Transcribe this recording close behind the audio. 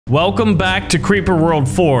Welcome back to Creeper World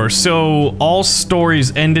 4. So all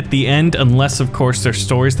stories end at the end, unless of course they're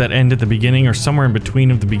stories that end at the beginning or somewhere in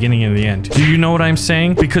between of the beginning and the end. Do you know what I'm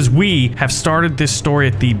saying? Because we have started this story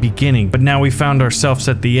at the beginning, but now we found ourselves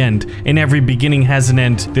at the end, and every beginning has an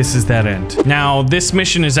end. This is that end. Now, this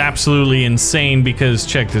mission is absolutely insane because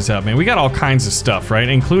check this out, man. We got all kinds of stuff, right?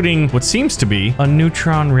 Including what seems to be a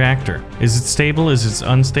neutron reactor. Is it stable? Is it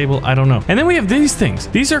unstable? I don't know. And then we have these things.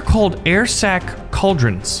 These are called air sac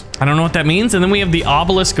cauldrons. I don't know what that means. And then we have the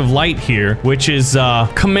obelisk of light here, which is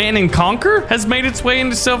Command and Conquer has made its way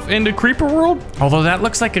into Creeper World. Although that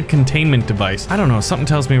looks like a containment device. I don't know. Something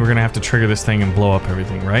tells me we're gonna have to trigger this thing and blow up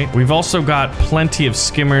everything, right? We've also got plenty of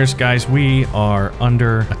skimmers, guys. We are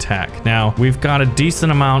under attack. Now, we've got a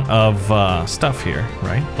decent amount of stuff here,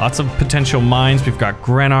 right? Lots of potential mines. We've got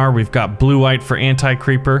Grenar. We've got blue-white for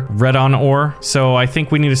anti-creeper, red on ore. So I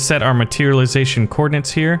think we need to set our materialization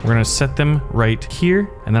coordinates here. We're gonna set them right here.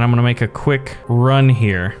 And then I'm gonna make a quick run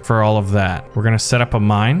here for all of that. We're gonna set up a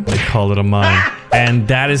mine. They call it a mine. And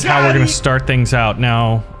that is how we're gonna start things out.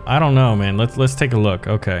 Now, I don't know, man. Let's take a look.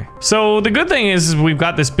 Okay. So the good thing is we've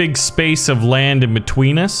got this big space of land in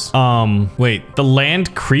between us. Wait, the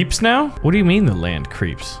land creeps now? What do you mean the land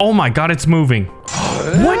creeps? Oh my God, it's moving.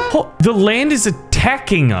 What? Oh, the land is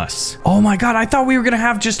attacking us. Oh my God, I thought we were gonna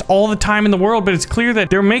have just all the time in the world, but it's clear that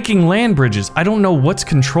they're making land bridges. I don't know what's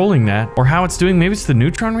controlling that or how it's doing. Maybe it's the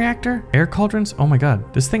neutron reactor? Air cauldrons? Oh my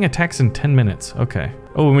God, this thing attacks in 10 minutes. Okay.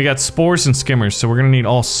 Oh, and we got spores and skimmers, so we're gonna need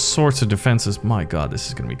all sorts of defenses. My God, this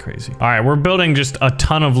is gonna be crazy. All right, we're building just a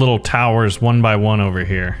ton of little towers one by one over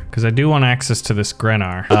here, because I do want access to this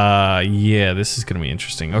Grenar. Yeah, this is gonna be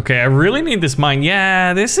interesting. Okay, I really need this mine.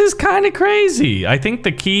 Yeah, this is kind of crazy. I think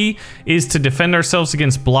the key is to defend ourselves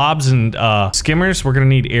against blobs and skimmers. We're gonna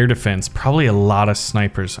need air defense. Probably a lot of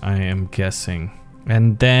snipers, I am guessing.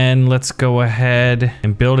 And then let's go ahead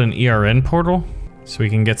and build an ERN portal so we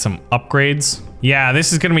can get some upgrades. Yeah,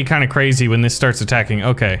 this is gonna be kind of crazy when this starts attacking.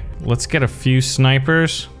 Okay, let's get a few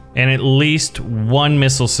snipers and at least one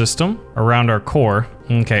missile system around our core.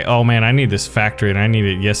 Okay, oh man, I need this factory and I need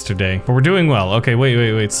it yesterday. But we're doing well. Okay,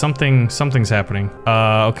 wait. Something's happening.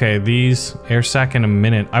 Okay, these air sac in a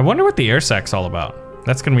minute. I wonder what the air sac's all about.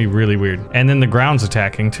 That's gonna be really weird. And then the ground's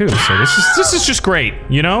attacking too. So this is just great,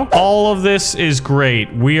 you know? All of this is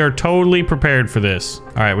great. We are totally prepared for this.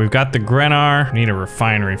 All right, we've got the Grenar. Need a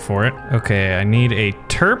refinery for it. Okay, I need a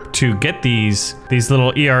terp to get these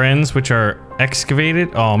little ERNs, which are excavated.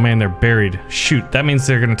 Oh man, they're buried. Shoot, that means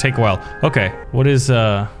they're gonna take a while. Okay, what is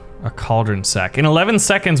a cauldron sack? In 11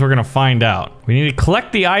 seconds, we're gonna find out. We need to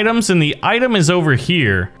collect the items, and the item is over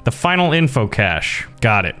here. The final info cache.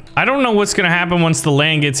 Got it. I don't know what's gonna happen once the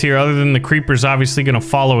land gets here, other than the creeper's obviously gonna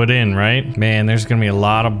follow it in, right? Man, there's gonna be a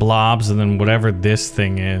lot of blobs, and then whatever this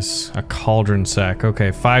thing is. A cauldron sack.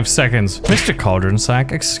 Okay, 5 seconds. Mr. Cauldron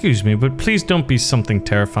sack, excuse me, but please don't be something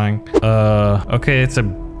terrifying. Okay, it's a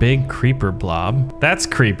big creeper blob. That's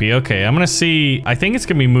creepy. Okay, I'm gonna see. I think it's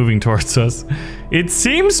gonna be moving towards us. It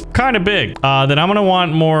seems kind of big. Then I'm gonna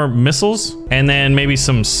want more missiles and then maybe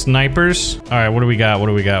some snipers. All right, what do we got? What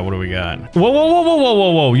do we got? What do we got?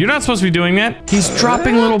 Whoa. You're not supposed to be doing that. He's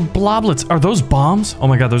dropping little bloblets. Are those bombs? Oh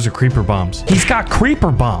my God, those are creeper bombs. He's got creeper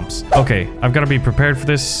bombs. Okay, I've got to be prepared for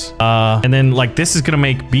this. And then like this is gonna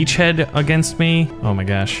make beachhead against me. Oh my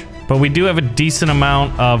gosh. But we do have a decent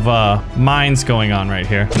amount of mines going on right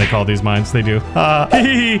here. They call these mines, they do.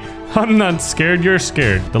 I'm not scared, you're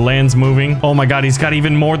scared. The land's moving. Oh my God, he's got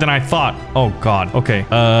even more than I thought. Oh God, okay.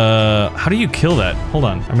 How do you kill that? Hold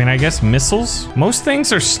on. I mean, I guess missiles? Most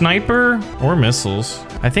things are sniper or missiles.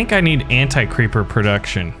 I think I need anti-creeper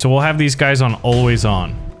production. So we'll have these guys on always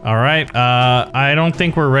on. All right, I don't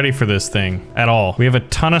think we're ready for this thing at all. We have a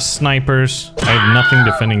ton of snipers. I have nothing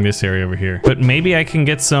defending this area over here. But maybe I can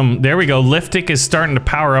get some... There we go. Liftic is starting to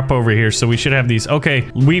power up over here, so we should have these. Okay,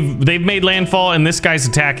 they've made landfall, and this guy's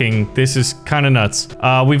attacking. This is kind of nuts.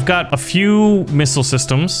 We've got a few missile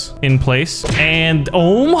systems in place, and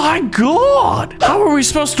oh my God! How are we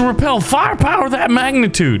supposed to repel firepower that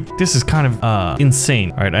magnitude? This is kind of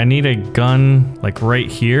insane. All right, I need a gun like right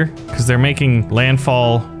here, because they're making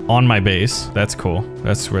landfall on my base. That's cool.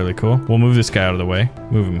 That's really cool. We'll move this guy out of the way.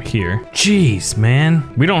 Move him here. Jeez, man.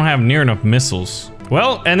 We don't have near enough missiles.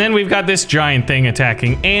 Well, and then we've got this giant thing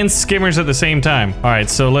attacking and skimmers at the same time. All right,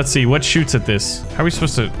 so let's see. What shoots at this? How are we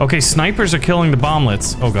supposed to... Okay, snipers are killing the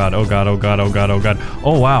bomblets. Oh God, oh God, oh God, oh God, oh God.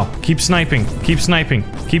 Oh wow. Keep sniping. Keep sniping.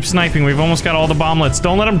 Keep sniping. We've almost got all the bomblets.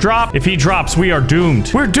 Don't let him drop. If he drops, we are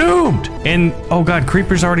doomed. We're doomed. And oh God,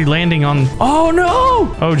 creeper's already landing on... Oh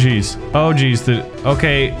no! Oh geez. Oh geez.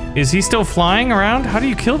 Okay, is he still flying around? How do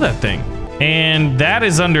you kill that thing? And that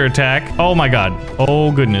is under attack. Oh my god.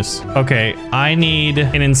 Oh goodness. Okay, I need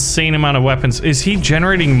an insane amount of weapons. Is he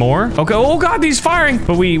generating more? Okay, oh god, he's firing.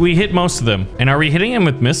 But we hit most of them. And are we hitting him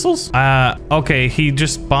with missiles? Okay, he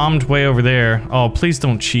just bombed way over there. Oh, please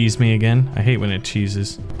don't cheese me again. I hate when it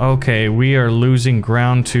cheeses. Okay, we are losing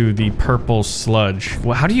ground to the purple sludge.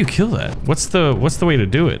 Well, how do you kill that? What's the way to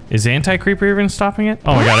do it? Is anti-creeper even stopping it?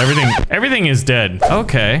 Oh my god, everything is dead.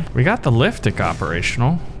 Okay, we got the liftic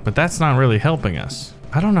operational, but that's not really helping us.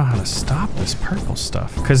 I don't know how to stop this purple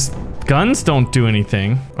stuff because guns don't do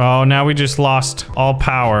anything. Oh, now we just lost all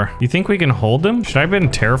power. You think we can hold them? Should I have been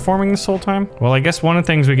terraforming this whole time? Well, I guess one of the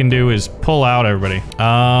things we can do is pull out everybody.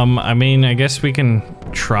 I mean, I guess we can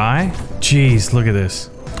try. Jeez, look at this.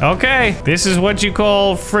 Okay, this is what you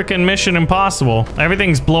call frickin' Mission Impossible.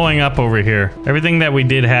 Everything's blowing up over here. Everything that we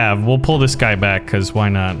did have. We'll pull this guy back because why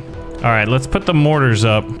not? All right, let's put the mortars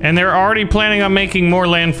up. And they're already planning on making more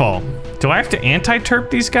landfall. Do I have to anti-terp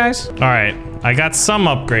these guys? All right, I got some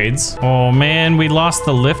upgrades. Oh man, we lost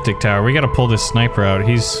the liftic tower. We gotta pull this sniper out.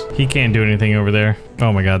 He can't do anything over there.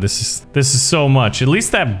 Oh my god, this is so much. At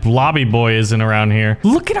least that blobby boy isn't around here.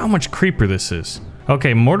 Look at how much creeper this is.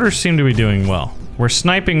 Okay, mortars seem to be doing well. We're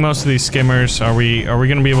sniping most of these skimmers. Are we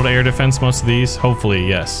gonna be able to air defense most of these? Hopefully,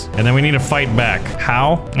 yes. And then we need to fight back.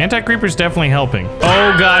 How? Anti-creeper's definitely helping.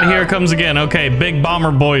 Oh god, here it comes again. Okay, big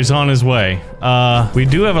bomber boy's on his way. We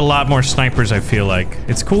do have a lot more snipers, I feel like.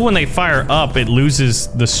 It's cool when they fire up, it loses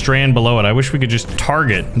the strand below it. I wish we could just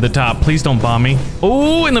target the top. Please don't bomb me.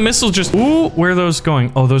 Oh, and the missiles just... Ooh, where are those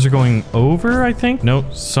going? Oh, those are going over, I think?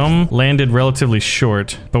 Nope, some landed relatively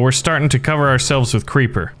short, but we're starting to cover ourselves with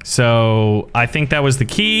creeper. So, I think that was the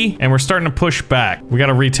key, and we're starting to push back. We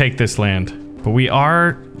gotta retake this land. But we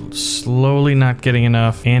are slowly not getting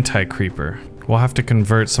enough anti-creeper. We'll have to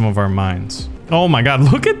convert some of our mines. Oh my god,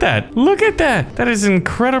 look at that! Look at that! That is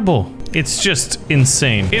incredible. It's just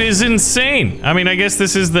insane. It is insane! I mean, I guess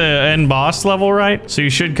this is the end boss level, right? So you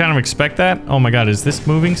should kind of expect that. Oh my god, is this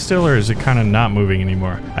moving still, or is it kind of not moving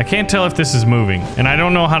anymore? I can't tell if this is moving, and I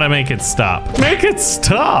don't know how to make it stop. Make it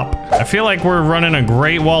stop! I feel like we're running a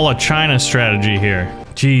Great Wall of China strategy here.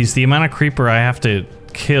 Jeez, the amount of creeper I have to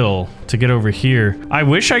kill to get over here. I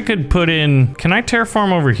wish I could put in... Can I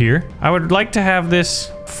terraform over here? I would like to have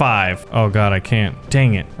this 5. Oh god, I can't.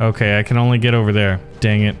 Dang it. Okay, I can only get over there.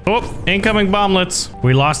 Dang it. Oh, incoming bomblets.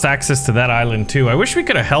 We lost access to that island too. I wish we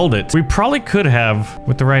could have held it. We probably could have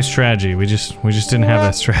with the right strategy. We just didn't have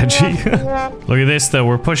that strategy. Look at this though.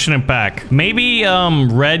 We're pushing it back. Maybe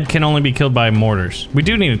red can only be killed by mortars. We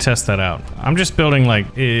do need to test that out. I'm just building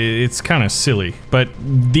like it's kind of silly, but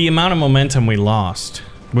the amount of momentum we lost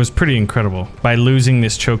was pretty incredible by losing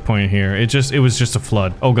this choke point here. It was just a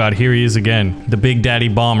flood. Oh god, here he is again, the big daddy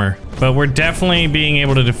bomber. But we're definitely being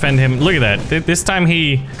able to defend him. Look at that. This time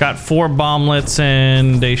he got 4 bomblets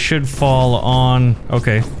and they should fall on...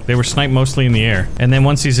 Okay, they were sniped mostly in the air. And then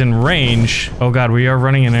once he's in range... Oh god, we are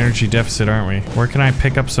running an energy deficit, aren't we? Where can I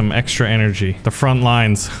pick up some extra energy? The front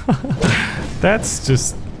lines. That's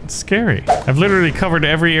just... scary. I've literally covered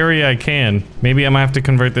every area I can. Maybe I might have to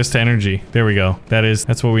convert this to energy. There we go.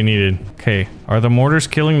 That's what we needed. Okay. Are the mortars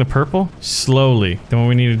killing the purple? Slowly. Then what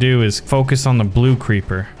we need to do is focus on the blue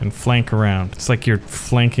creeper and flank around. It's like you're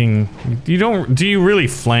flanking... Do you really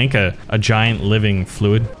flank a giant living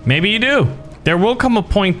fluid? Maybe you do. There will come a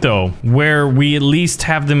point, though, where we at least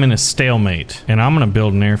have them in a stalemate. And I'm gonna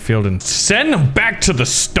build an airfield and send them back to the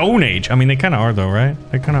Stone Age. I mean, they kind of are, though, right?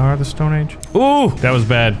 They kind of are the Stone Age. Ooh, that was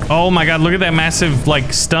bad. Oh my god, look at that massive,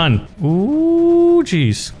 like, stun. Ooh,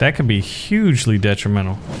 jeez. That could be hugely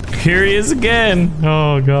detrimental. Here he is again.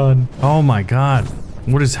 Oh god. Oh my god.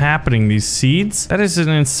 What is happening? These seeds? That is an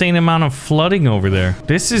insane amount of flooding over there.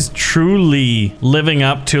 This is truly living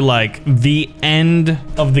up to like the end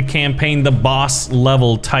of the campaign, the boss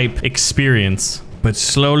level type experience. But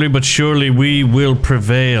slowly but surely we will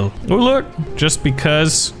prevail. Oh look, just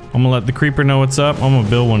because I'm gonna let the creeper know what's up, I'm gonna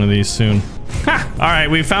build one of these soon. Ha!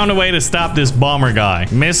 Alright, we found a way to stop this bomber guy.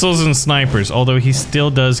 Missiles and snipers, although he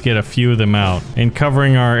still does get a few of them out. And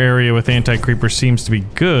covering our area with anti-creeper seems to be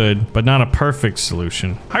good, but not a perfect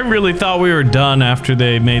solution. I really thought we were done after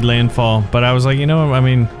they made landfall, but I was like, you know, I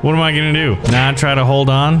mean, what am I gonna do? Nah, try to hold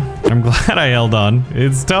on? I'm glad I held on.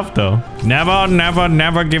 It's tough though. Never, never,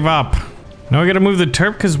 never give up. Now we gotta move the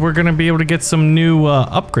turp because we're gonna be able to get some new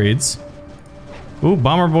upgrades. Ooh,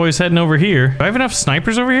 Bomber Boy's heading over here. Do I have enough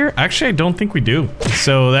snipers over here? Actually, I don't think we do.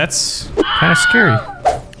 So that's kind of scary.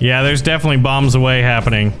 Yeah, there's definitely bombs away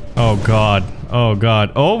happening. Oh god. Oh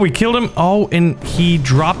god. Oh, we killed him. Oh, and he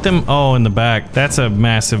dropped them. Oh, in the back. That's a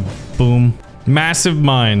massive boom. Massive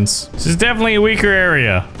mines. This is definitely a weaker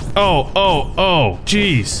area. Oh,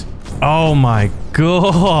 jeez. Oh my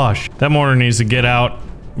gosh. That mortar needs to get out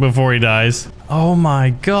before he dies. Oh my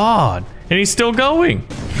god. And he's still going.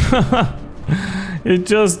 It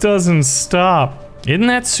just doesn't stop. Isn't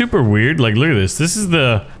that super weird? Like, look at this. This is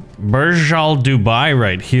the Burj Al Dubai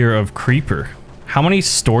right here of Creeper. How many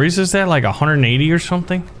stories is that? Like 180 or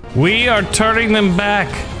something? We are turning them back.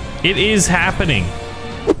 It is happening.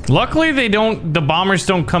 Luckily, the bombers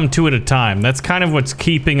don't come two at a time. That's kind of what's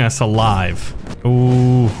keeping us alive.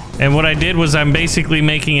 Ooh. And what I did was I'm basically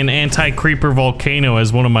making an anti-creeper volcano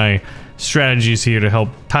as one of my strategies here to help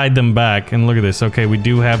tide them back. And look at this. Okay, we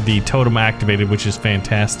do have the totem activated, which is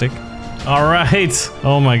fantastic. All right.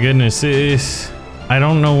 Oh my goodness. I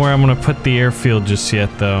don't know where I'm gonna put the airfield just yet,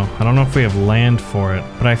 though. I don't know if we have land for it,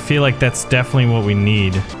 but I feel like that's definitely what we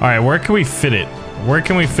need. All right, where can we fit it? Where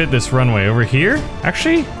can we fit this runway? Over here?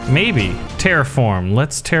 Actually, maybe. Terraform.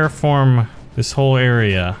 Let's terraform this whole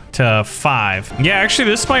area to 5. Yeah, actually,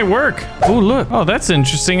 this might work. Oh, look. Oh, that's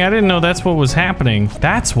interesting. I didn't know that's what was happening.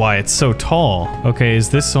 That's why it's so tall. Okay, is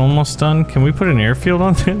this almost done? Can we put an airfield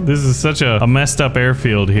on there? This is such a messed up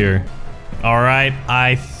airfield here. All right,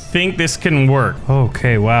 I think this can work.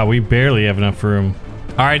 Okay, wow, we barely have enough room.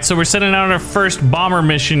 All right, so we're sending out our first bomber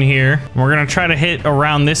mission here. We're gonna try to hit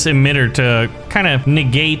around this emitter to kind of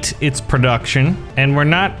negate its production. And we're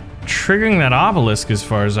not triggering that obelisk as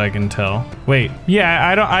far as I can tell. Wait,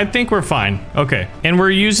 yeah, I think we're fine. Okay, and we're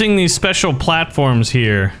using these special platforms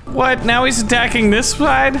here. What, now he's attacking this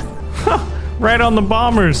side? Right on the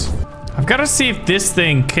bombers. I've got to see if this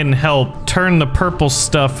thing can help turn the purple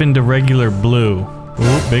stuff into regular blue.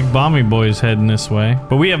 Ooh, big bomby boy's heading this way.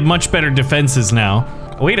 But we have much better defenses now.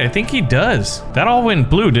 Wait, I think he does. That all went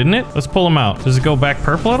blue, didn't it? Let's pull him out. Does it go back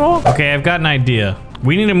purple at all? Okay, I've got an idea.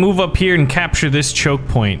 We need to move up here and capture this choke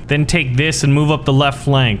point. Then take this and move up the left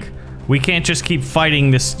flank. We can't just keep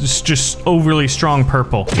fighting this just overly strong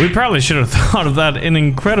purple. We probably should have thought of that an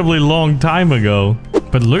incredibly long time ago.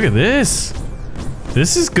 But look at this.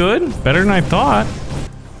 This is good. Better than I thought.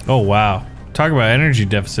 Oh, wow. Talk about energy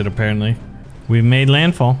deficit, apparently. We've made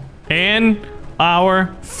landfall. And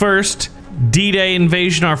our first D-Day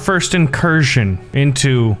invasion, our first incursion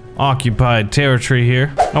into occupied territory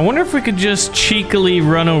here. I wonder if we could just cheekily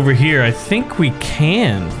run over here. I think we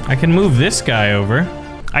can. I can move this guy over.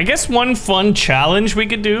 I guess one fun challenge we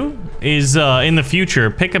could do is in the future,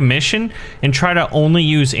 pick a mission and try to only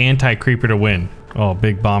use anti-creeper to win. Oh,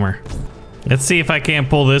 big bomber. Let's see if I can't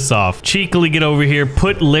pull this off. Cheekily get over here,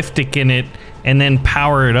 put Liftic in it, and then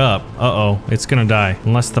power it up. Uh-oh, it's gonna die.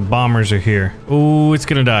 Unless the bombers are here. Ooh, it's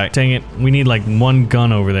gonna die. Dang it, we need like one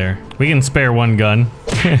gun over there. We can spare one gun,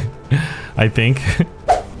 I think.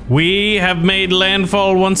 We have made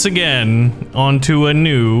landfall once again onto a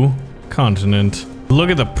new continent. Look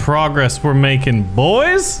at the progress we're making,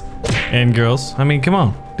 boys and girls. I mean, come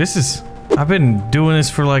on. This is... I've been doing this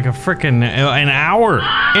for like a frickin' an hour.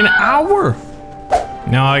 An hour!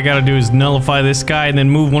 Now all I gotta do is nullify this guy and then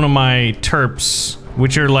move one of my terps,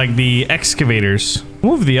 which are like the excavators.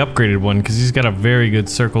 Move the upgraded one because he's got a very good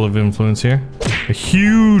circle of influence here. A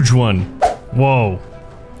huge one. Whoa.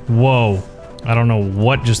 Whoa. I don't know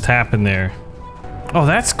what just happened there. Oh,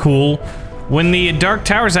 that's cool. When the Dark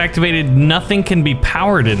Tower's activated, nothing can be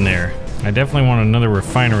powered in there. I definitely want another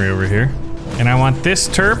refinery over here. And I want this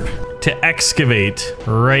terp to excavate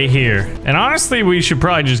right here. And honestly, we should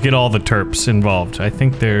probably just get all the terps involved. I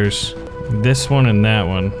think there's this one and that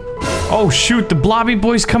one. Oh shoot, the blobby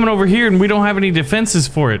boy's coming over here and we don't have any defenses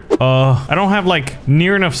for it. I don't have like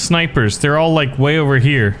near enough snipers. They're all like way over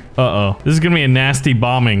here. Uh-oh. This is gonna be a nasty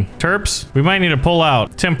bombing. Terps, we might need to pull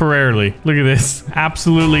out temporarily. Look at this.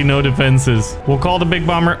 Absolutely no defenses. We'll call the big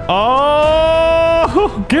bomber.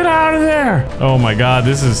 Oh, get out of there. Oh my God,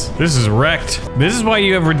 this is wrecked. This is why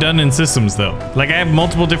you have redundant systems though. Like I have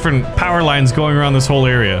multiple different power lines going around this whole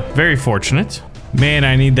area. Very fortunate. Man,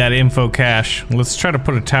 I need that info cache. Let's try to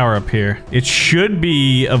put a tower up here. It should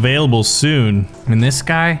be available soon. And this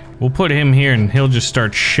guy, we'll put him here and he'll just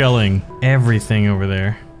start shelling everything over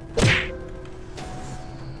there.